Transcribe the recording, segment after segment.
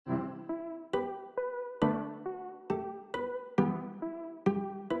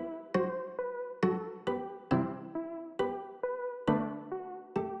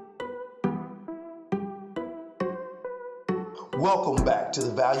Welcome back to the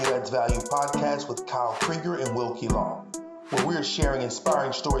Value Adds Value podcast with Kyle Krieger and Wilkie Law, where we are sharing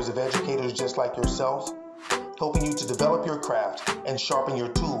inspiring stories of educators just like yourself, helping you to develop your craft and sharpen your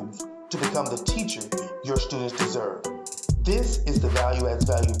tools to become the teacher your students deserve. This is the Value Adds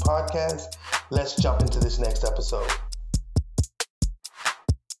Value podcast. Let's jump into this next episode.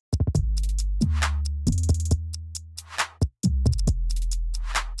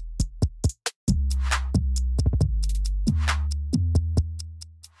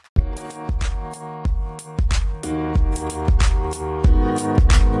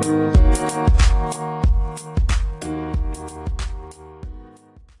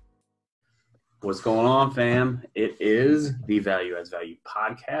 What's going on, fam? It is the Value Adds Value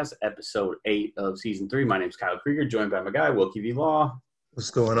podcast, episode 8 of season 3. My name is Kyle Krieger, joined by my guy, Wilkie V. Law.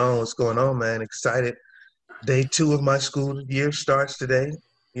 What's going on? What's going on, man? Excited. Day 2 of my school year starts today,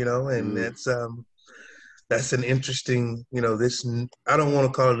 and that's an interesting, this, I don't want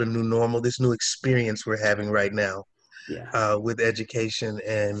to call it a new normal, this new experience we're having right now with education.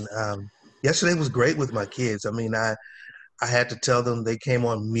 And yesterday was great with my kids. I mean, I had to tell them, they came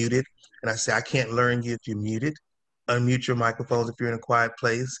on muted. And I say, I can't learn you if you're muted. Unmute your microphones if you're in a quiet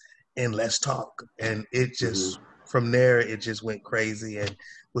place, and let's talk. And it just, from there, it just went crazy and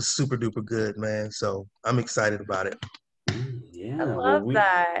was super duper good, man. So I'm excited about it. Yeah, I love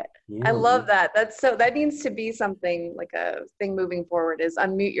that. Yeah. I love that. That needs to be something like a thing moving forward, is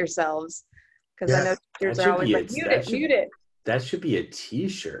unmute yourselves. Because I know teachers are always like, mute it. That should be a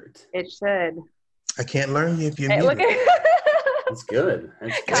t-shirt. It should. I can't learn you if you're muted. That's good.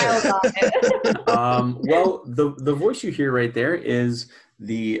 Kyle's on it. Well, the voice you hear right there is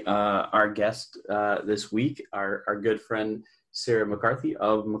our guest this week, our good friend Sarah McCarthy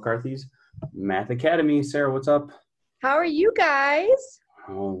of McCarthy's Math Academy. Sarah, what's up? How are you guys?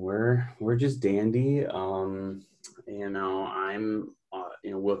 Oh, we're just dandy.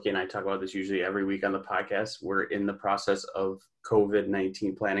 Wilkie and I talk about this usually every week on the podcast. We're in the process of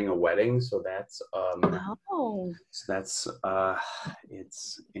COVID-19 planning a wedding, so that's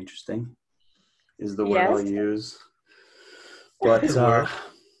it's interesting is the word I'll use. But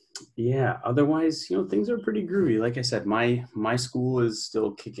otherwise, things are pretty groovy. Like I said, my school is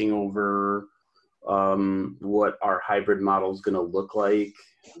still kicking over what our hybrid model is going to look like.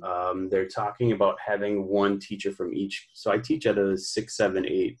 They're talking about having one teacher from each. So I teach at a 6, 7,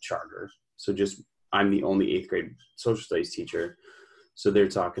 8 charter. So I'm the only 8th grade social studies teacher. So they're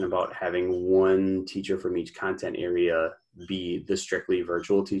talking about having one teacher from each content area be the strictly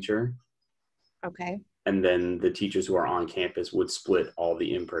virtual teacher. Okay. And then the teachers who are on campus would split all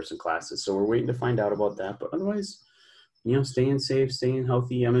the in-person classes. So we're waiting to find out about that. But otherwise, staying safe, staying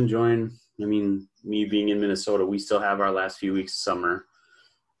healthy. I'm enjoying, me being in Minnesota, we still have our last few weeks of summer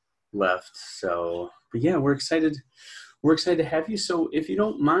left. So, but yeah, we're excited. We're excited to have you. So if you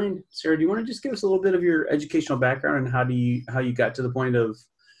don't mind, Sarah, do you want to just give us a little bit of your educational background and how you got to the point of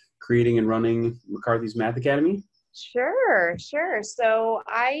creating and running McCarthy's Math Academy? Sure. So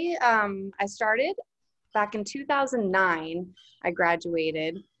I started back in 2009. I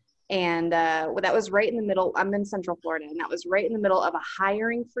graduated, and that was right in the middle. I'm in Central Florida, and that was right in the middle of a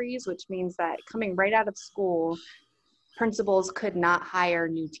hiring freeze, which means that coming right out of school, principals could not hire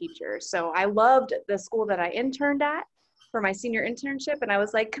new teachers. So I loved the school that I interned at for my senior internship. And I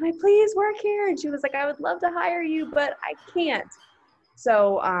was like, can I please work here? And she was like, I would love to hire you, but I can't.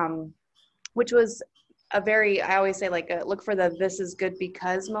 So, which was I always say look for the this is good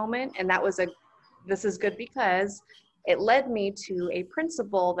because moment. And that was this is good because it led me to a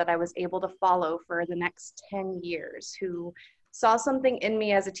principal that I was able to follow for the next 10 years, who saw something in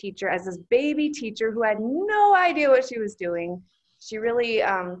me as a teacher, as this baby teacher who had no idea what she was doing. She really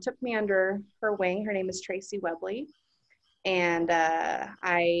took me under her wing. Her name is Tracy Webley. And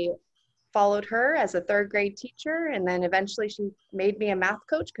I followed her as a 3rd grade teacher. And then eventually she made me a math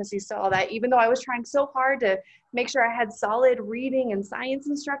coach, because he saw that even though I was trying so hard to make sure I had solid reading and science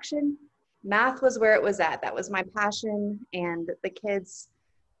instruction, math was where it was at. That was my passion. And the kids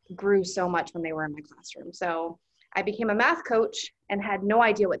grew so much when they were in my classroom. So I became a math coach and had no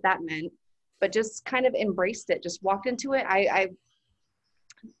idea what that meant, but just kind of embraced it, just walked into it.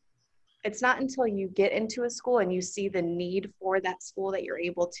 It's not until you get into a school and you see the need for that school that you're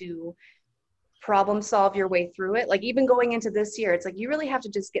able to problem solve your way through it. Like even going into this year, it's like you really have to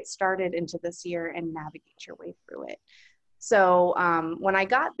just get started into this year and navigate your way through it. So when I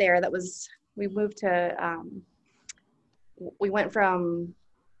got there, we moved to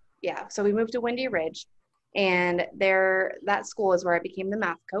Windy Ridge. And that school is where I became the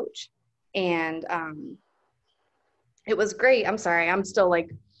math coach. And it was great. I'm sorry, I'm still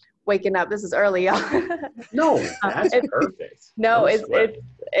like waking up. This is early, y'all. No, that's perfect. No, No sweat.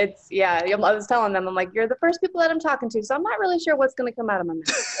 it's yeah. I was telling them, I'm like, you're the first people that I'm talking to, so I'm not really sure what's going to come out of my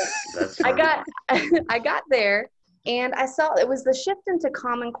mouth. That's I fine. got I got there, and I saw it was the shift into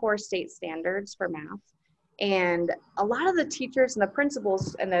Common Core state standards for math. And a lot of the teachers and the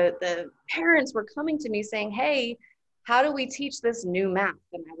principals and the parents were coming to me saying, hey, how do we teach this new math?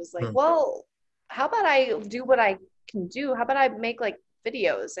 And I was like, well, how about I do what I can do? How about I make like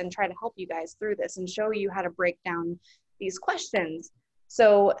videos and try to help you guys through this and show you how to break down these questions.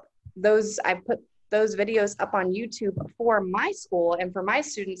 So I put those videos up on YouTube for my school and for my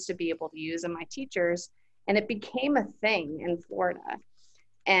students to be able to use and my teachers. And it became a thing in Florida.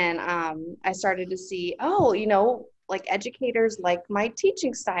 And I started to see, like educators like my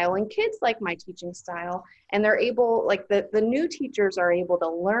teaching style and kids like my teaching style. And they're able, like the new teachers are able to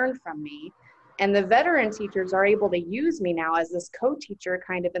learn from me. And the veteran teachers are able to use me now as this co-teacher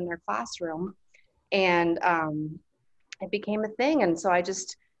kind of in their classroom. And it became a thing. And so I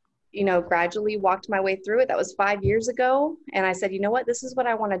just, gradually walked my way through it. That was 5 years ago. And I said, you know what, this is what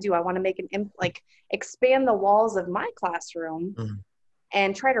I want to do. I want to make expand the walls of my classroom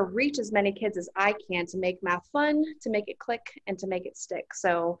and try to reach as many kids as I can to make math fun, to make it click, and to make it stick.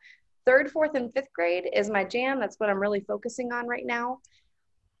 So 3rd, 4th, and 5th grade is my jam. That's what I'm really focusing on right now.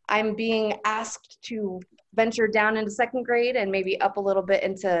 I'm being asked to venture down into 2nd grade and maybe up a little bit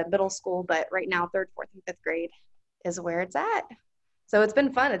into middle school, but right now 3rd, 4th, and 5th grade is where it's at. So it's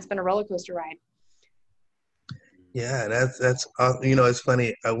been fun. It's been a roller coaster ride. Yeah, that's it's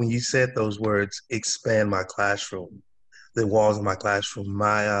funny when you said those words, expand my classroom, the walls of my classroom.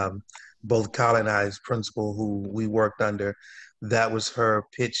 My both Kyle and I's principal, who we worked under, that was her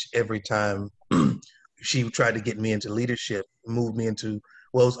pitch every time she tried to get me into leadership, moved me into,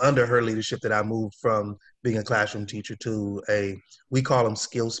 well, it was under her leadership that I moved from being a classroom teacher to we call them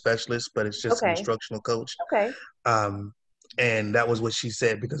skill specialists, but it's just an instructional coach. Okay. And that was what she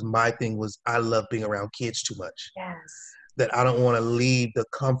said, because my thing was I love being around kids too much. Yes. That I don't want to leave the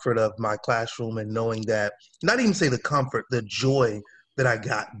comfort of my classroom and knowing that, not even say the comfort, the joy that I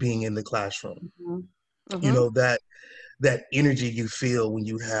got being in the classroom. That energy you feel when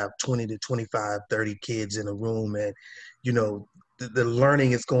you have 20 to 25, 30 kids in a room and, the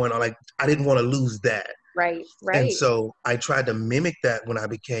learning is going on. Like, I didn't want to lose that. Right. And so I tried to mimic that when I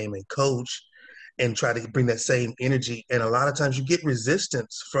became a coach and try to bring that same energy. And a lot of times you get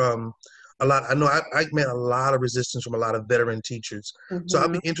resistance from a lot. I know I met a lot of resistance from a lot of veteran teachers. So I'll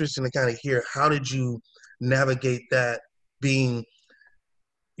be interested to kind of hear, how did you navigate that, being,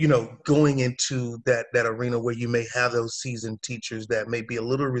 going into that arena where you may have those seasoned teachers that may be a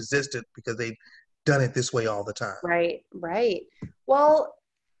little resistant because they've done it this way all the time. Right. Well,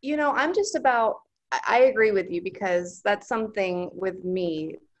 I'm just I agree with you, because that's something with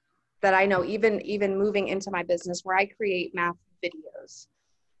me that I know, even moving into my business where I create math videos,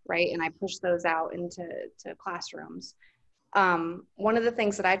 right? And I push those out into classrooms. One of the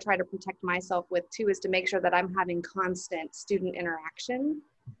things that I try to protect myself with too is to make sure that I'm having constant student interaction,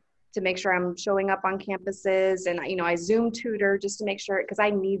 to make sure I'm showing up on campuses, and I Zoom tutor just to make sure, because I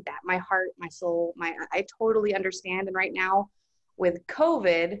need that. My heart, my soul, I totally understand. And right now with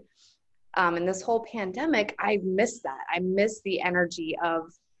COVID and this whole pandemic, I miss that. I miss the energy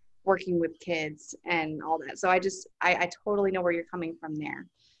of working with kids and all that. So I totally know where you're coming from there.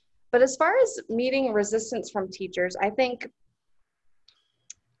 But as far as meeting resistance from teachers, I think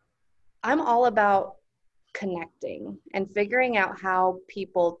I'm all about connecting and figuring out how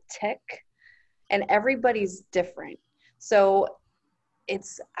people tick, and everybody's different. So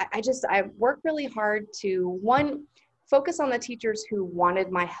I work really hard to, one, focus on the teachers who wanted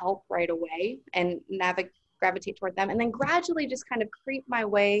my help right away and gravitate toward them, and then gradually just kind of creep my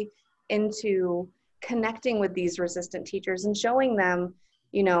way into connecting with these resistant teachers and showing them,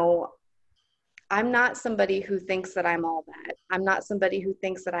 I'm not somebody who thinks that I'm all that. I'm not somebody who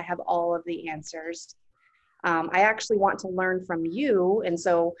thinks that I have all of the answers. I actually want to learn from you. And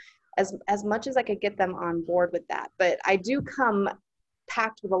so as much as I could get them on board with that, but I do come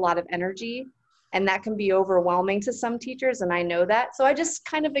packed with a lot of energy, and that can be overwhelming to some teachers. And I know that. So I just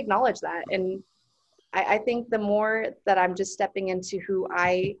kind of acknowledge that. And I think the more that I'm just stepping into who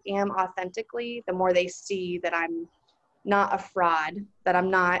I am authentically, the more they see that I'm not a fraud, that I'm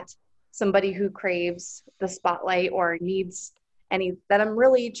not somebody who craves the spotlight or needs that I'm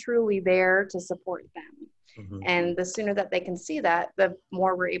really truly there to support them. And the sooner that they can see that, the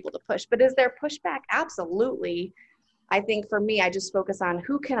more we're able to push. But is there pushback? Absolutely. I think for me, I just focus on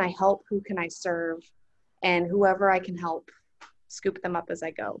who can I help, who can I serve, and whoever I can help, scoop them up as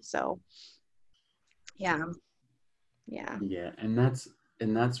I go. So yeah. And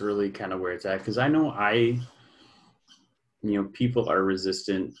And that's really kind of where it's at. Because I know people are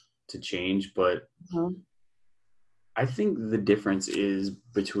resistant to change, but I think the difference is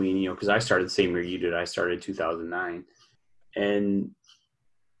between, because I started the same year you did. I started 2009. And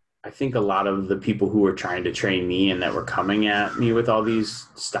I think a lot of the people who were trying to train me and that were coming at me with all these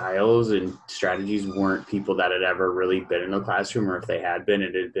styles and strategies weren't people that had ever really been in a classroom, or if they had been,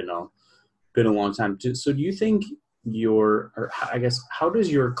 it had been a long time. So do you think how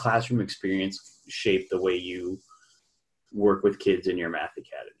does your classroom experience shape the way you work with kids in your math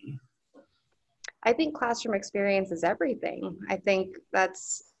academy? I think classroom experience is everything. I think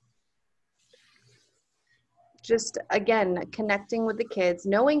that's just, again, connecting with the kids,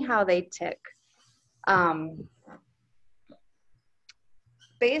 knowing how they tick.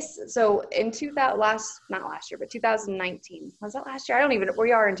 So in 2019, was that last year? I don't even,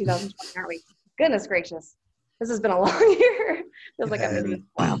 we are in 2020, aren't we? Goodness gracious. This has been a long year. Feels like I've been doing this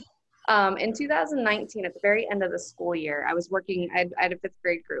a while. In 2019, at the very end of the school year, I was working, I had a 5th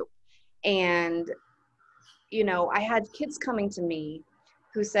grade group. And, I had kids coming to me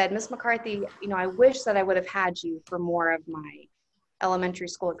who said, Miss McCarthy, I wish that I would have had you for more of my elementary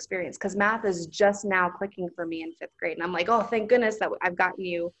school experience, because math is just now clicking for me in 5th grade. And I'm like, oh, thank goodness that I've gotten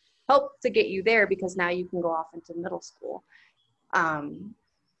you help to get you there, because now you can go off into middle school. And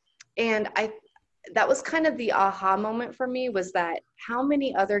that was kind of the aha moment for me, was that how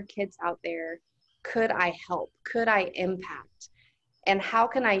many other kids out there could I help? Could I impact? And how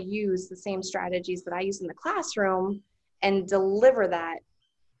can I use the same strategies that I use in the classroom and deliver that,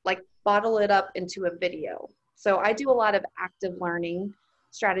 like bottle it up into a video? So I do a lot of active learning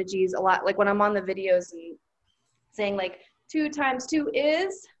strategies, a lot like when I'm on the videos and saying like 2 times 2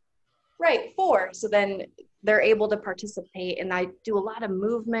 is, right, 4. So then they're able to participate, and I do a lot of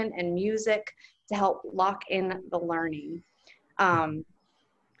movement and music to help lock in the learning.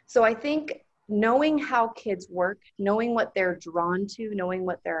 So I think knowing how kids work, knowing what they're drawn to, knowing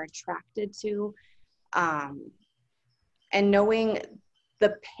what they're attracted to, and knowing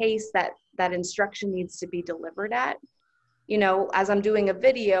the pace that instruction needs to be delivered at. As I'm doing a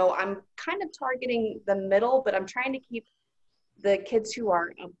video, I'm kind of targeting the middle, but I'm trying to keep the kids who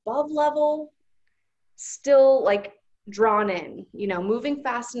are above level still like drawn in, moving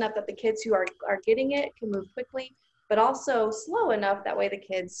fast enough that the kids who are getting it can move quickly, but also slow enough that way the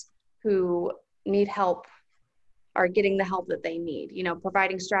kids who need help are getting the help that they need,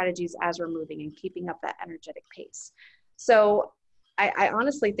 providing strategies as we're moving and keeping up that energetic pace. So I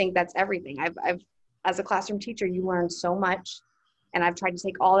honestly think that's everything. I've as a classroom teacher, you learn so much, and I've tried to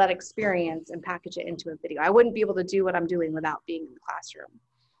take all that experience and package it into a video. I wouldn't be able to do what I'm doing without being in the classroom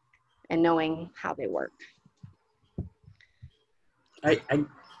and knowing how they work. I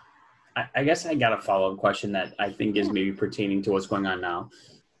guess I got a follow-up question that I think is maybe pertaining to what's going on now.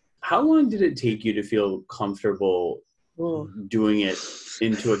 How long did it take you to feel comfortable doing it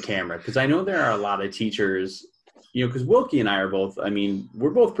into a camera? Because I know there are a lot of teachers, because Wilkie and I are both,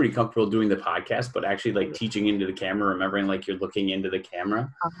 we're both pretty comfortable doing the podcast, but actually like teaching into the camera, remembering like you're looking into the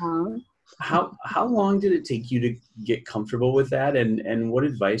camera. How long did it take you to get comfortable with that? And what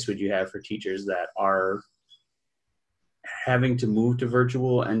advice would you have for teachers that are having to move to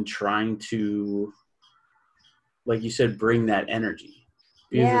virtual and trying to, like you said, bring that energy?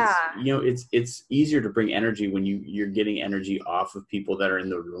 Because it's easier to bring energy when you're getting energy off of people that are in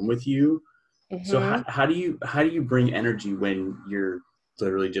the room with you. Mm-hmm. So how do you bring energy when you're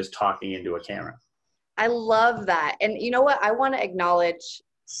literally just talking into a camera? I love that. And you know what? I want to acknowledge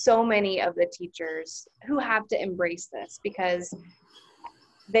so many of the teachers who have to embrace this, because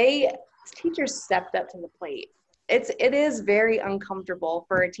teachers stepped up to the plate. It is very uncomfortable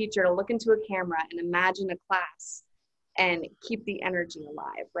for a teacher to look into a camera and imagine a class and keep the energy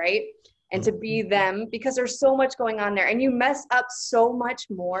alive, right? And to be them, because there's so much going on there, and you mess up so much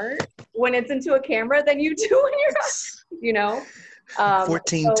more when it's into a camera than you do when you're not,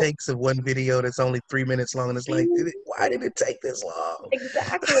 14 takes of one video that's only 3 minutes long, and it's like, why did it take this long?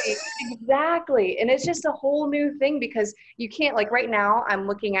 Exactly. And it's just a whole new thing, because you can't, like right now I'm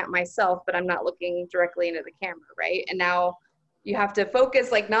looking at myself, but I'm not looking directly into the camera, right? And now you have to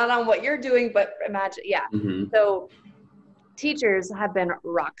focus, like not on what you're doing, but imagine, Mm-hmm. So teachers have been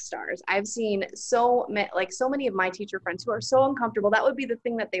rock stars. I've seen so many of my teacher friends who are so uncomfortable. That would be the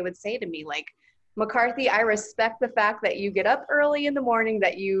thing that they would say to me, like, McCarthy, I respect the fact that you get up early in the morning,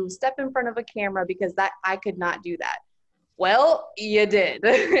 that you step in front of a camera, because that I could not do that. Well, you did,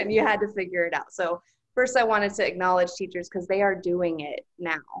 and you had to figure it out. So first I wanted to acknowledge teachers, because they are doing it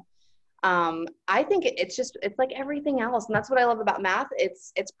now. I think it's like everything else. And that's what I love about math.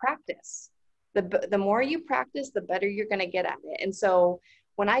 It's practice. The more you practice, the better you're going to get at it. And so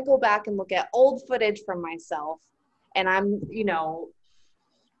when I go back and look at old footage from myself, and I'm,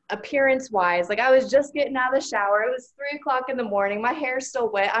 appearance wise, like I was just getting out of the shower, it was 3:00 in the morning, my hair's still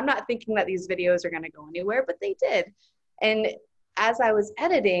wet, I'm not thinking that these videos are going to go anywhere, but they did. And as I was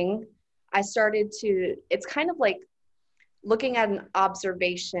editing, I started to, it's kind of like looking at an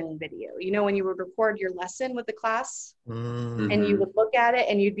observation video, when you would record your lesson with the class, and you would look at it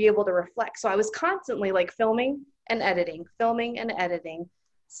and you'd be able to reflect. So I was constantly like filming and editing,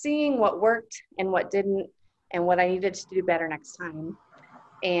 seeing what worked and what didn't, and what I needed to do better next time.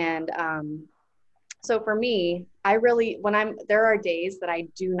 And so for me, there are days that I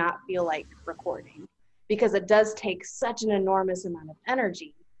do not feel like recording, because it does take such an enormous amount of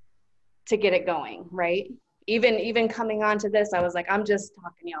energy to get it going, right? Even coming onto this, I was like, I'm just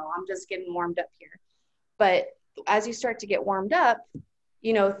talking, y'all. I'm just getting warmed up here. But as you start to get warmed up,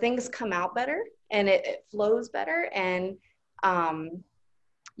 things come out better, and it flows better. And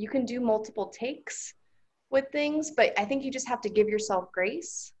you can do multiple takes with things, but I think you just have to give yourself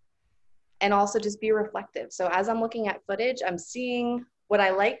grace and also just be reflective. So as I'm looking at footage, I'm seeing what I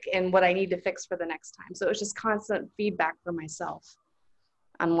like and what I need to fix for the next time. So it's just constant feedback for myself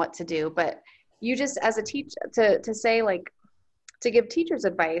on what to do. But you just, as a teacher, to say, like, to give teachers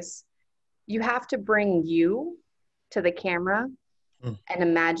advice, you have to bring you to the camera and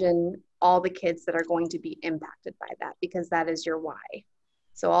imagine all the kids that are going to be impacted by that, because that is your why.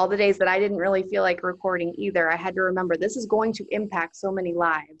 So all the days that I didn't really feel like recording either, I had to remember this is going to impact so many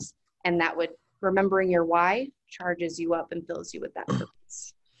lives, and that remembering your why charges you up and fills you with that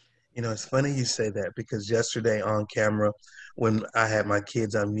purpose. It's funny you say that, because yesterday on camera, when I had my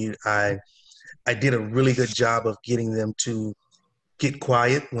kids on mute, I did a really good job of getting them to get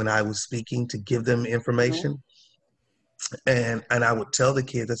quiet when I was speaking, to give them information. And I would tell the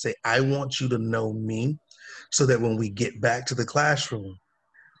kids, I say, I want you to know me, so that when we get back to the classroom,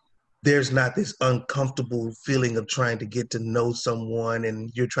 there's not this uncomfortable feeling of trying to get to know someone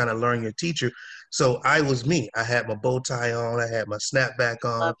and you're trying to learn your teacher. So I was me. I had my bow tie on, I had my snapback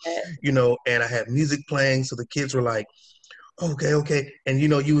on, and I had music playing. So the kids were like, okay. And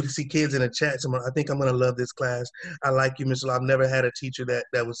you would see kids in the chat, someone, I think I'm going to love this class. I like you, Mr. Law. I've never had a teacher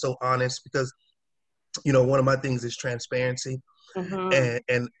that was so honest, because, one of my things is transparency.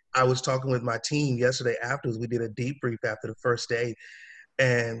 And I was talking with my team yesterday afterwards. We did a debrief after the first day.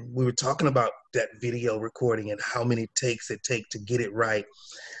 And we were talking about that video recording and how many takes it takes to get it right.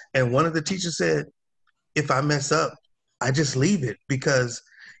 And one of the teachers said, if I mess up, I just leave it, because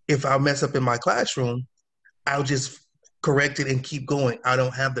if I mess up in my classroom, I'll just correct it and keep going. I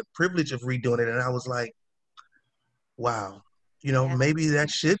don't have the privilege of redoing it. And I was like, wow, maybe that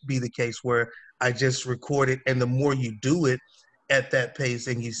should be the case, where I just record it. And the more you do it at that pace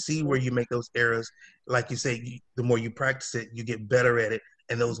and you see where you make those errors, like you say, the more you practice it, you get better at it.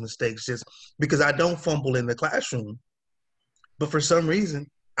 And those mistakes, just because I don't fumble in the classroom, but for some reason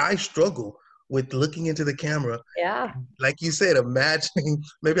I struggle with looking into the camera. Yeah. Like you said, imagining,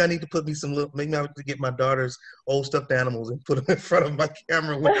 maybe I need to put me maybe I have to get my daughter's old stuffed animals and put them in front of my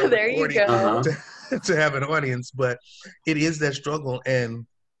camera when I'm there recording, you go. to have an audience. But it is that struggle.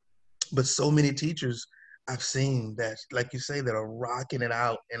 But so many teachers I've seen that, like you say, that are rocking it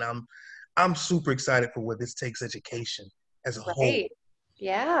out. And I'm super excited for what this takes education as a whole.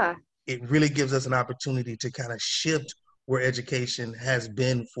 Yeah. It really gives us an opportunity to kind of shift where education has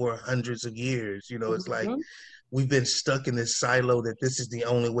been for hundreds of years. It's like we've been stuck in this silo that this is the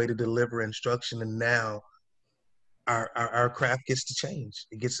only way to deliver instruction. And now our craft gets to change.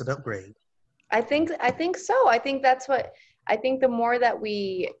 It gets an upgrade. I think so. I think the more that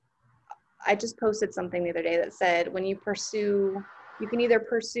I just posted something the other day that said, when you can either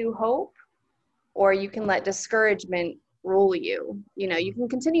pursue hope, or you can let discouragement rule you. You can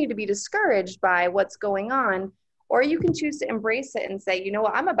continue to be discouraged by what's going on, or you can choose to embrace it and say,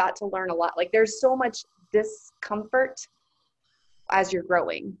 what, I'm about to learn a lot. Like, there's so much discomfort as you're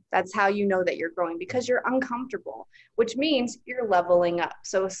growing. That's how you know that you're growing, because you're uncomfortable, which means you're leveling up.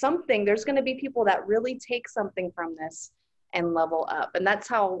 So there's going to be people that really take something from this and level up. And that's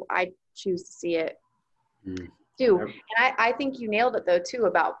how I choose to see it too. And I think you nailed it though too,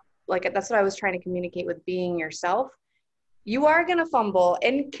 about like, that's what I was trying to communicate with being yourself. You are going to fumble,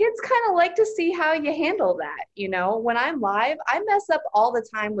 and kids kind of like to see how you handle that. When I'm live, I mess up all the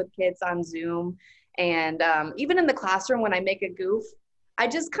time with kids on Zoom. And even in the classroom, when I make a goof, I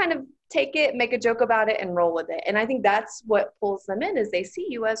just kind of take it, make a joke about it, and roll with it. And I think that's what pulls them in, is they see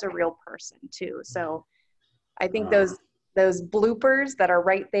you as a real person too. So I think those bloopers that are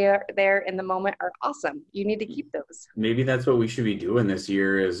right there in the moment are awesome. You need to keep those. Maybe that's what we should be doing this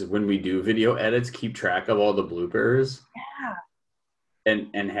year is when we do video edits, keep track of all the bloopers. Yeah.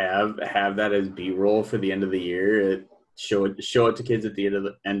 And have that as B-roll for the end of the year. Show it to kids at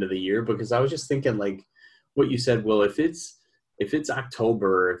the end of the year, because I was just thinking, like what you said, Will, if it's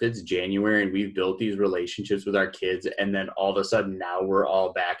October, if it's January and we've built these relationships with our kids and then all of a sudden now we're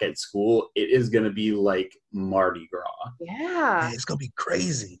all back at school, it is going to be like Mardi Gras. Yeah. It's going to be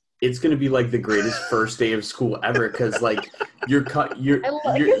crazy. It's going to be like the greatest first day of school ever, because like it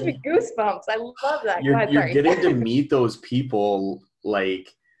gives me goosebumps. I love that. You're getting to meet those people like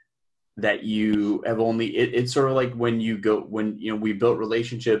that you have only. It's sort of like when we built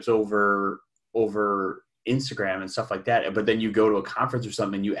relationships over Instagram and stuff like that, but then you go to a conference or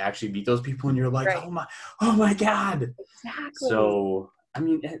something and you actually meet those people and you're like, right. oh my God. Exactly. So I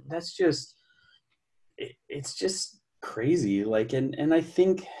mean, that's just it's just crazy. Like, and I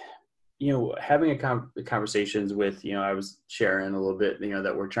think, having conversations with, I was sharing a little bit,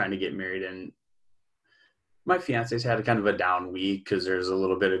 that we're trying to get married, and my fiance's had a kind of a down week because there's a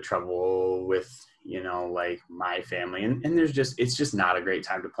little bit of trouble with, like my family, and it's just not a great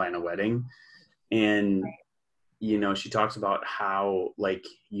time to plan a wedding. And, she talks about how, like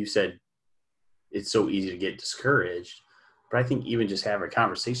you said, it's so easy to get discouraged. But I think even just having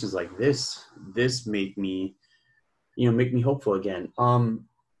conversations like this make me hopeful again.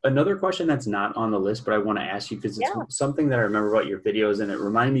 Another question that's not on the list, but I want to ask you because it's something that I remember about your videos, and it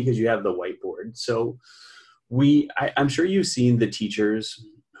reminded me because you have the whiteboard. So I'm sure you've seen the teachers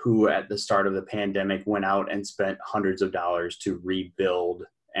who at the start of the pandemic went out and spent hundreds of dollars to rebuild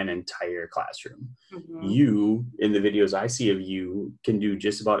an entire classroom. Mm-hmm. You, in the videos I see of you, can do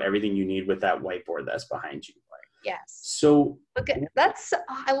just about everything you need with that whiteboard that's behind you. Yes. So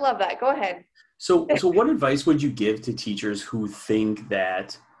I love that. Go ahead. So what advice would you give to teachers who think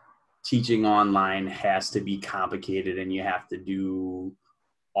that teaching online has to be complicated and you have to do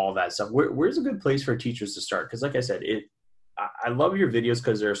all that stuff? Where's a good place for teachers to start? Because like I said, I love your videos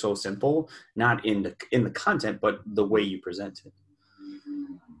because they're so simple, not in the content, but the way you present it.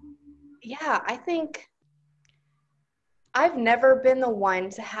 Yeah, I think I've never been the one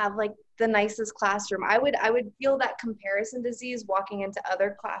to have like the nicest classroom. I would feel that comparison disease walking into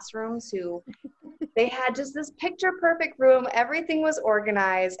other classrooms who they had just this picture perfect room. Everything was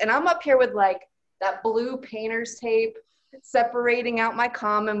organized. And I'm up here with like that blue painter's tape separating out my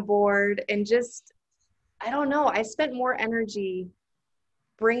common board, and just, I don't know. I spent more energy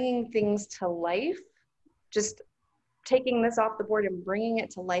bringing things to life, just taking this off the board and bringing it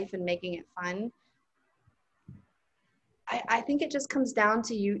to life and making it fun. I think it just comes down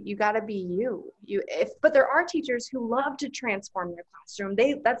to you got to be you. But there are teachers who love to transform their classroom.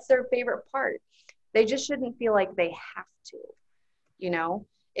 That's their favorite part. They just shouldn't feel like they have to,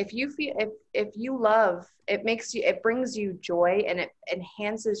 if you feel, if you love, it brings you joy, and it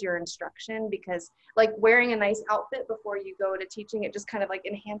enhances your instruction, because like wearing a nice outfit before you go to teaching, it just kind of like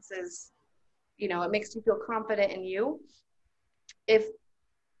enhances, it makes you feel confident in you. If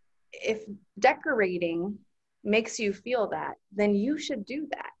decorating makes you feel that, then you should do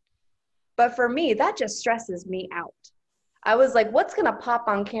that. But for me, that just stresses me out. I was like, what's going to pop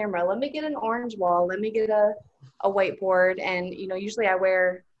on camera? Let me get an orange wall. Let me get a whiteboard. And, usually I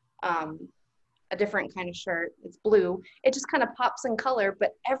wear a different kind of shirt. It's blue. It just kind of pops in color,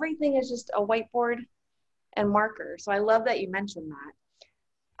 but everything is just a whiteboard and marker. So I love that you mentioned that.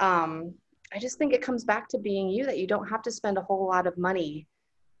 I just think it comes back to being you, that you don't have to spend a whole lot of money.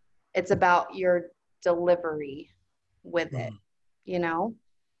 It's about your delivery with it,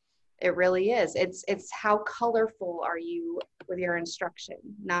 it really is. It's how colorful are you with your instruction,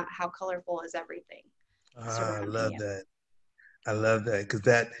 not how colorful is everything. I love that. I love that, because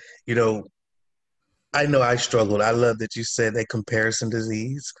that, I know I struggled. I love that you said that comparison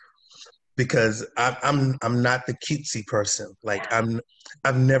disease, because I'm not the cutesy person. Like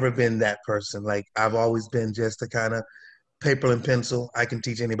I've never been that person. Like I've always been just a kind of paper and pencil. I can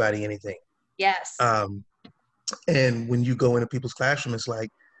teach anybody anything. Yes. And when you go into people's classroom, it's like,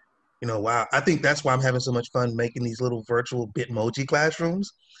 wow. I think that's why I'm having so much fun making these little virtual Bitmoji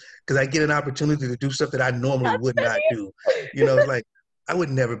classrooms, because I get an opportunity to do stuff that I normally would not do. Like I would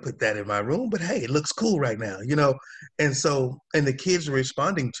never put that in my room, but hey, it looks cool right now, And so, and the kids are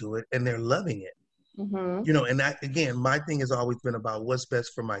responding to it and they're loving it. Mm-hmm. And that, again, my thing has always been about what's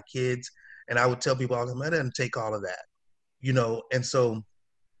best for my kids. And I would tell people all the time, I didn't take all of that, And so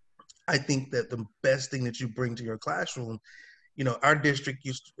I think that the best thing that you bring to your classroom, our district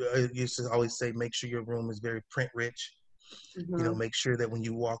used to always say, make sure your room is very print rich. Mm-hmm. Make sure that when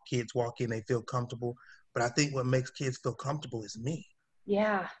kids walk in, they feel comfortable. but I think what makes kids feel comfortable is me.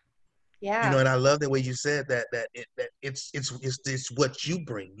 Yeah. You Yeah. know, and I love the way you said that it's what you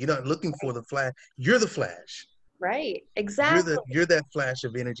bring. You're not looking for the flash. You're the flash. Right. Exactly. You're that flash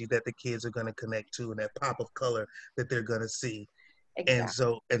of energy that the kids are going to connect to, and that pop of color that they're going to see.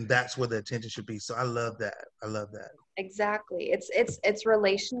 Exactly. And that's where the attention should be. So I love that. I love that. Exactly. It's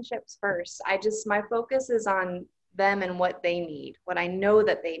relationships first. My focus is on them and what they need, what I know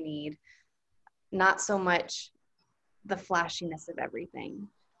that they need, not so much the flashiness of everything.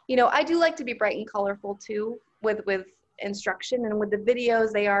 You know, I do like to be bright and colorful too with instruction, and with the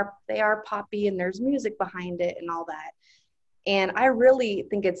videos they are poppy and there's music behind it and all that. And I really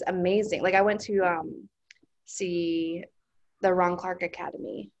think it's amazing. Like I went to see the Ron Clark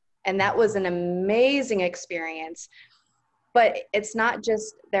Academy, and that was an amazing experience. But it's not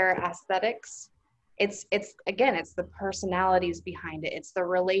just their aesthetics. It's again, it's the personalities behind it. It's the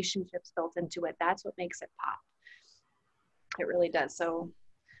relationships built into it. That's what makes it pop. It really does. So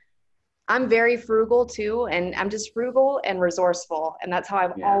I'm very frugal too, and I'm just frugal and resourceful, and that's how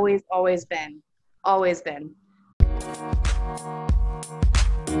I've always been. Always been.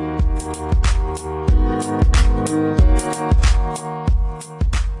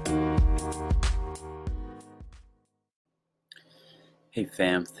 Hey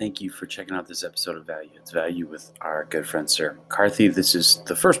fam, thank you for checking out this episode of Value. It's Value with our good friend Sarah McCarthy. This is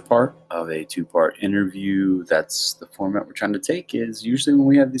the first part of a 2-part interview. That's the format we're trying to take. Is usually when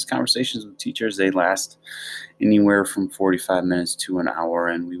we have these conversations with teachers, they last anywhere from 45 minutes to an hour,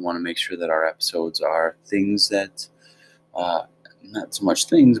 and we want to make sure that our episodes are things that, not so much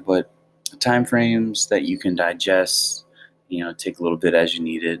things, but time frames that you can digest, take a little bit as you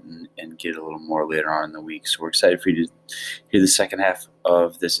need it and get a little more later on in the week. So we're excited for you to hear the second half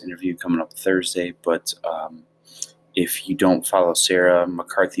of this interview coming up Thursday. But if you don't follow Sarah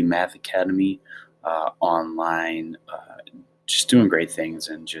McCarthy Math Academy online, just doing great things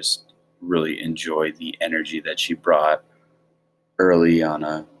and just really enjoy the energy that she brought early on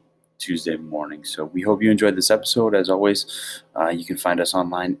a Tuesday morning. So we hope you enjoyed this episode. As always, you can find us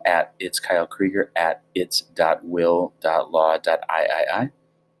online at It's Kyle Krieger, at its.will.law.iii.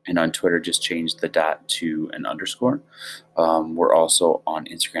 And on Twitter, just change the dot to an underscore. We're also on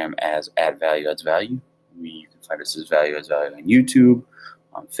Instagram as @ValueAdsValue. You can find us as Value Adds Value on YouTube,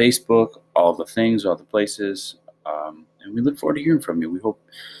 on Facebook, all the things, all the places. And we look forward to hearing from you. We hope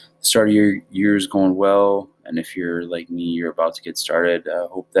the start of your year is going well. And if you're like me, you're about to get started,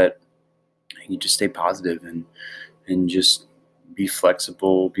 hope that you just stay positive and just be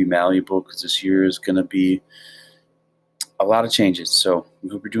flexible, be malleable, because this year is going to be a lot of changes. So we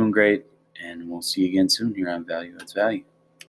hope you're doing great, and we'll see you again soon here on Value Adds Value.